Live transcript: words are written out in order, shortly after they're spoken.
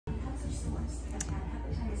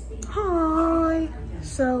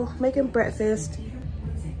So making breakfast.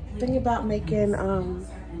 Thinking about making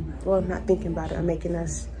well, I'm not thinking about it. I'm making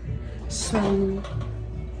us some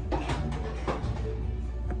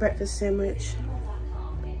a breakfast sandwich.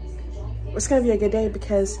 It's gonna be a good day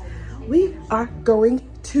because we are going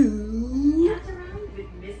to,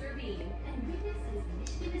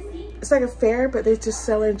 it's like a fair, but they're just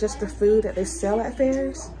selling just the food that they sell at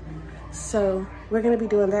fairs. So we're gonna be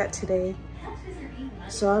doing that today.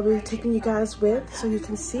 So I'll be taking you guys with so you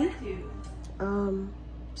can see.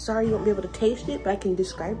 Sorry you won't be able to taste it, but I can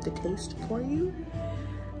describe the taste for you.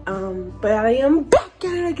 But I am back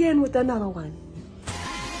at it again with another one.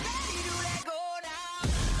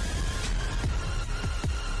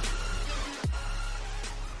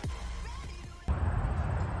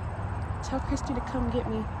 Tell Christy to come get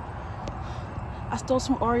me. I stole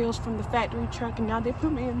some Oreos from the factory truck and now they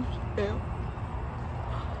put me in bail.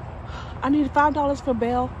 I need $5 for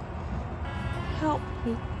bail. Help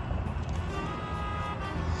me.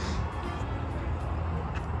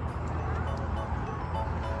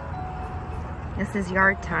 This is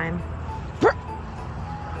yard time. I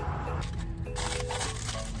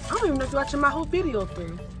don't even know if you're watching my whole video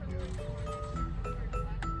through.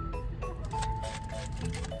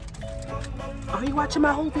 Are you watching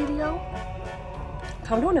my whole video?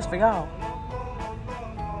 I'm doing this for y'all.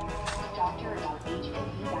 Doctor about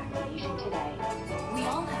HPV vaccination today. We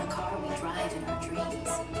all have a car we drive in our dreams,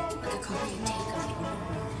 like a car you take on the open road.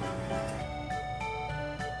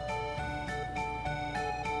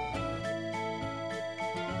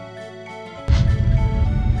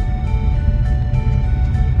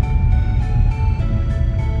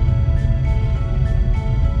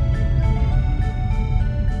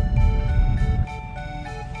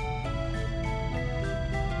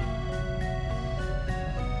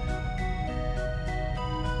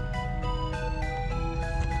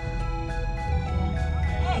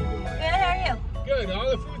 Good. All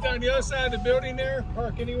the food's on the other side of the building there.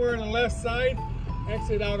 Park anywhere on the left side.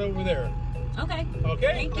 Exit out over there. Okay.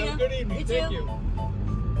 Okay? Thank you. Have a good evening. You Thank too. you.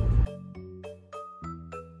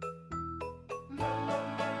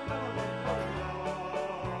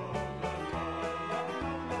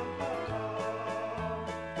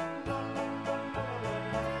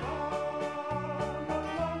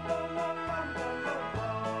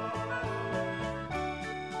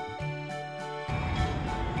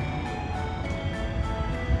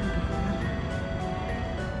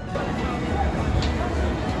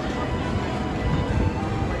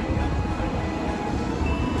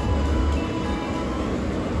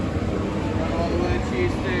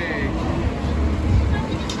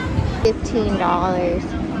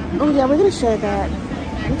 $15. Oh yeah, we're gonna share that.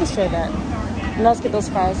 We can share that. And let's get those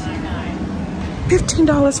fries.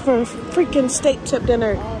 $15 for a freaking steak tip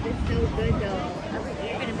dinner. Oh, this is so good though.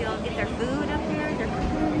 You're gonna be able to get their food up here.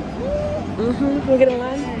 We'll get in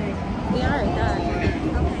line. We are done.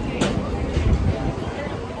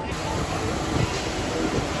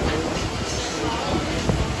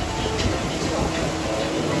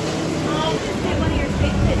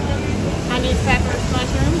 Onions, peppers,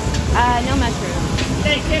 mushrooms. No mushrooms.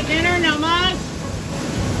 Steak tip dinner, no mush.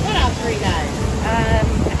 What else for you guys?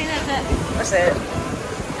 I think that's it. That's it.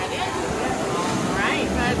 That is. All right,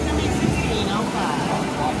 so it's gonna be $16.05.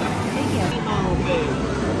 Thank you. Oh, babe.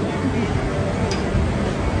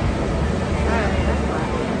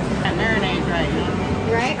 That marinade's right.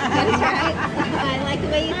 Right? That's right. I like the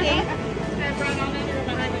way you think. Stand right on in here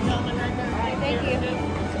behind the gentleman right there. All right, thank you.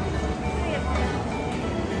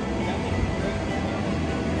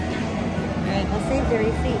 Alright, I'll save the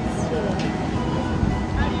receipts too.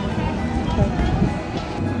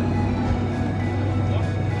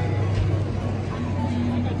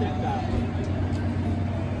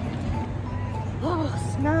 Oh,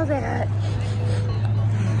 smell that.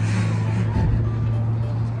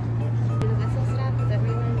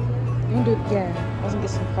 You can do, yeah. I was gonna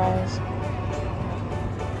get some fries.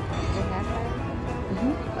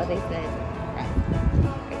 Oh, they said fries.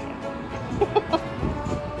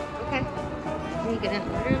 Okay. Are you gonna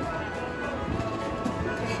order them?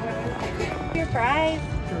 Your fries.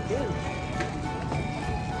 Sure do.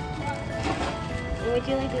 Would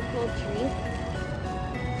you like a cold treat?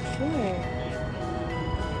 Sure.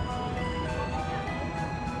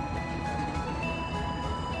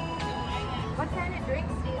 What kind of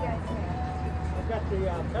drinks do you guys have? I've got the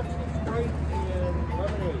Pepsi, Sprite, and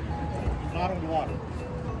lemonade. Bottled water.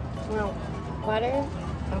 Well, Water?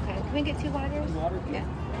 Okay. Can we get 2 waters? Water? Yeah.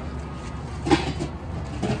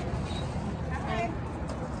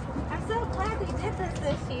 I'm so glad they did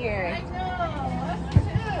this year. I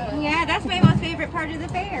know. Yeah, that's my most favorite part of the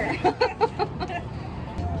fair.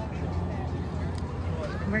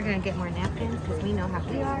 We're gonna get more napkins because we know how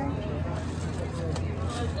we are.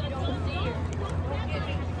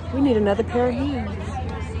 We need another pair of hands.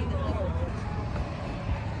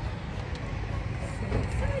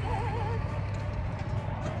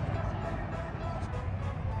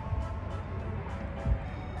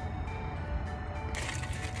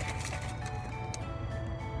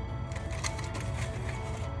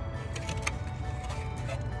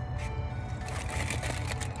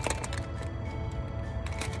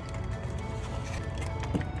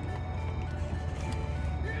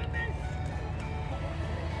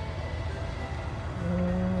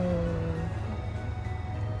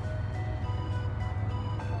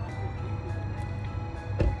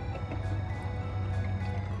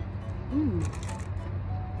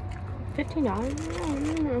 $15.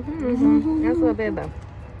 That's a little bit, but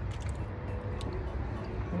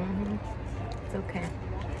it's okay.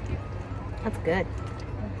 That's good.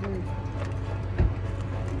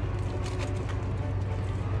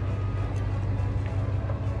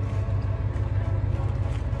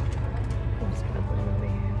 Let's put one over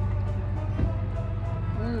here.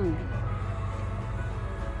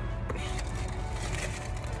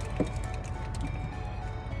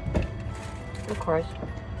 Of course.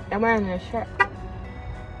 I'm wearing this shirt.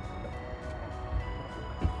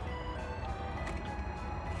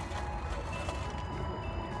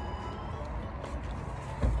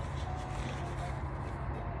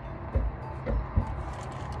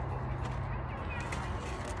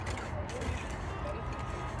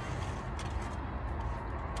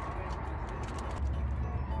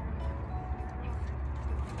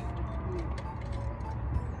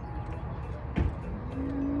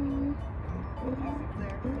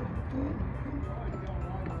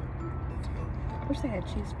 I wish they had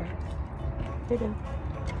cheese fries. They do.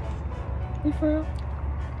 You for real?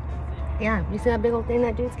 Yeah, you see that big old thing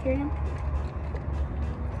that dude's carrying?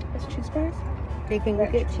 That's cheese fries? They can go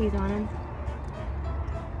get cheese on them.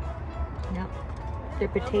 Yep. They're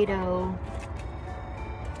potato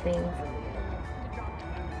things.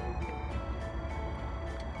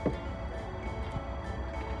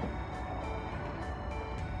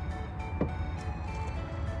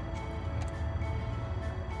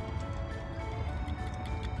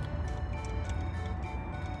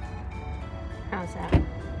 How's that?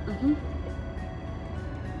 Mm-hmm.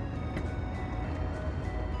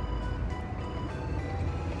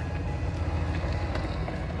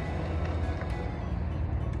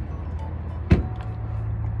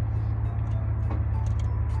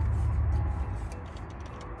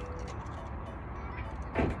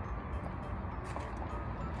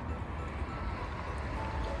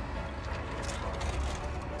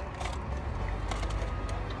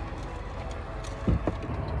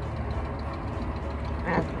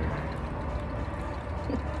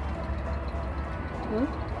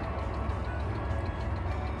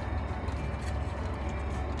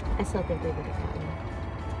 I still think we would have gotten it.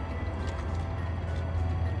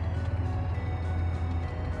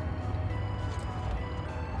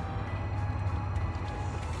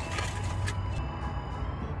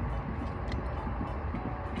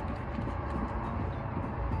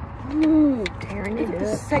 Ooh, Tearing look it at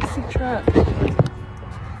this up. sexy truck.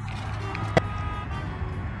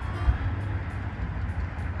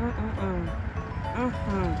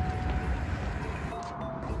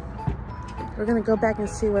 We're gonna go back and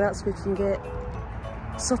see what else we can get.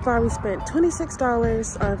 So far we spent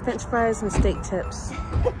 $26 on French fries and steak tips.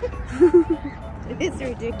 It's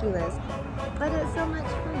ridiculous, but it's so much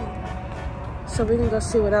fun. So we can go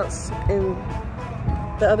see what else in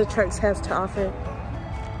the other trucks has to offer.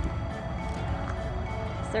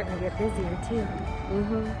 Starting to get busier too.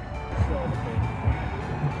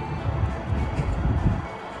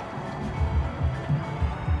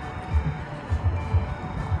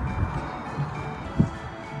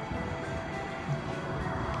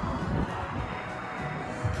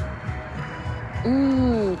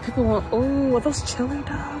 People want, oh, are those chili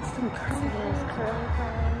dogs? Them curly Those curly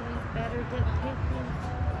fries, better dip pickles.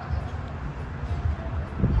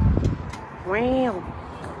 Wow.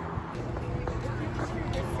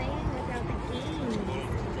 Just saying without the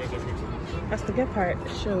games. That's the good part.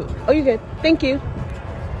 Shoot. Oh, you're good. Thank you.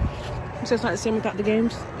 So it's not the same without the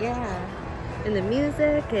games? Yeah, and the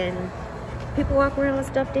music and people walk around with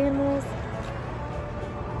stuffed animals.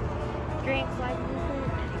 Drinks like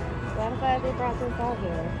music. So I'm glad they brought this out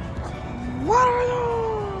here. What are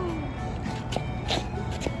those?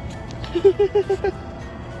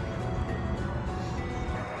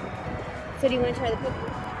 So do you want to try the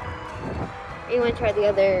cookie? Or you want to try the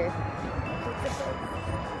other?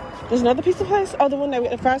 There's another pizza place? Oh, the one that we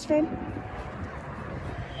got the fries from?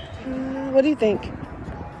 What do you think?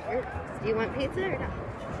 Sure. Do you want pizza or not?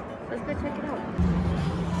 Let's go check it out.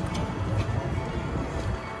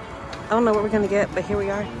 I don't know what we're gonna get, but here we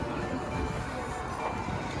are.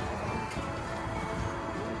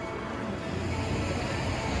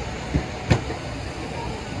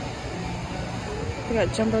 We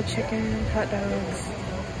got jumbo chicken, hot dogs.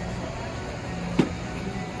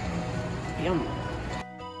 Yum.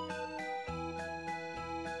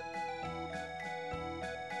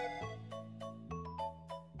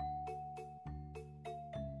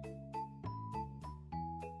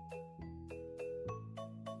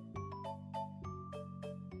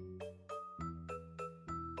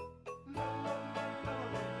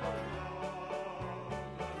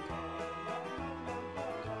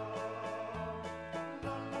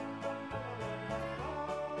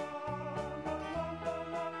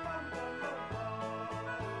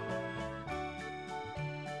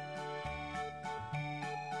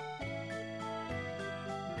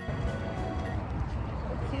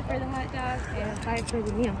 For the hot dog and 5 for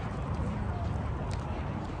the meal.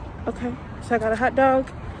 Okay, so I got a hot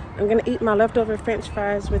dog. I'm gonna eat my leftover French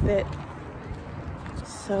fries with it.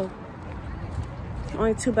 So,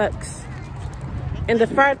 only $2. And the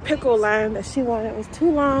fried pickle line that she wanted was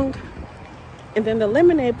too long. And then the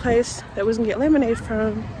lemonade place that we can get lemonade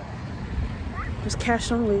from was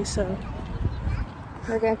cash only, so.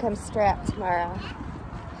 We're gonna come strapped tomorrow.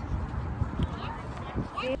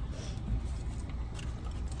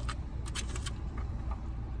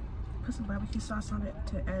 Put some barbecue sauce on it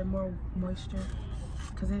to add more moisture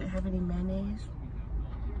because they didn't have any mayonnaise.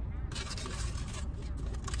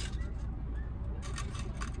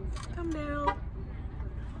 Come down.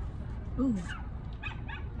 Ooh.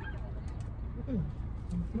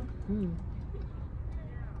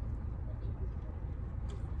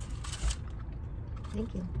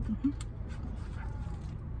 Thank you.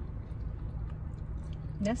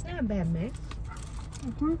 That's not a bad mix.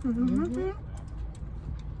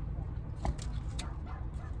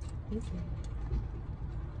 Thank you.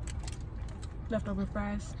 Leftover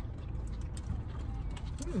fries.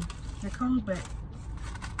 They're cold, but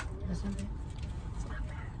That's not bad.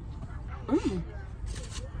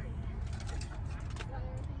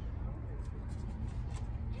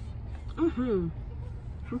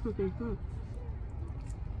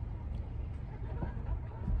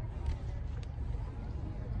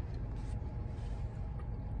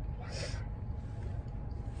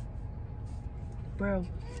 Bro,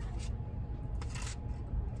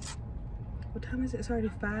 what time is it? It's already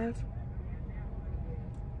 5.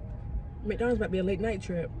 McDonald's might be a late night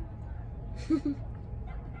trip.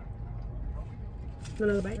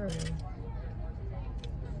 Another bite?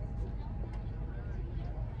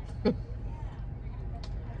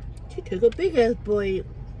 She took a big ass bite.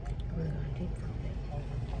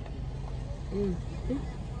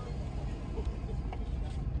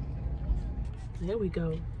 There we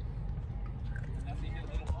go.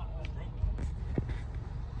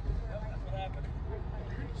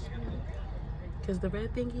 Because the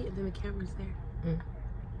red thingy and then the camera's there.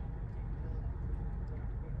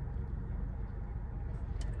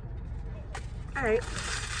 All right.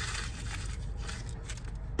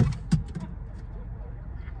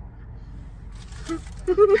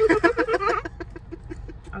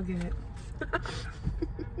 I'll get it.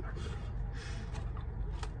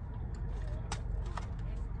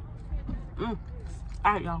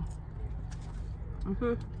 All right, y'all.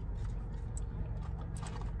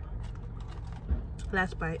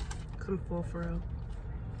 Last bite. Come full for real.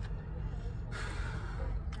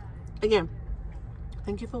 Again,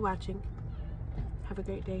 thank you for watching. Have a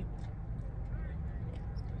great day.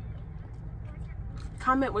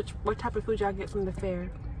 Comment what type of food y'all get from the fair.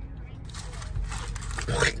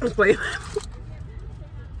 Let's play.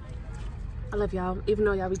 I love y'all, even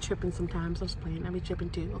though y'all be tripping sometimes. I was playing. I be tripping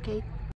too, okay?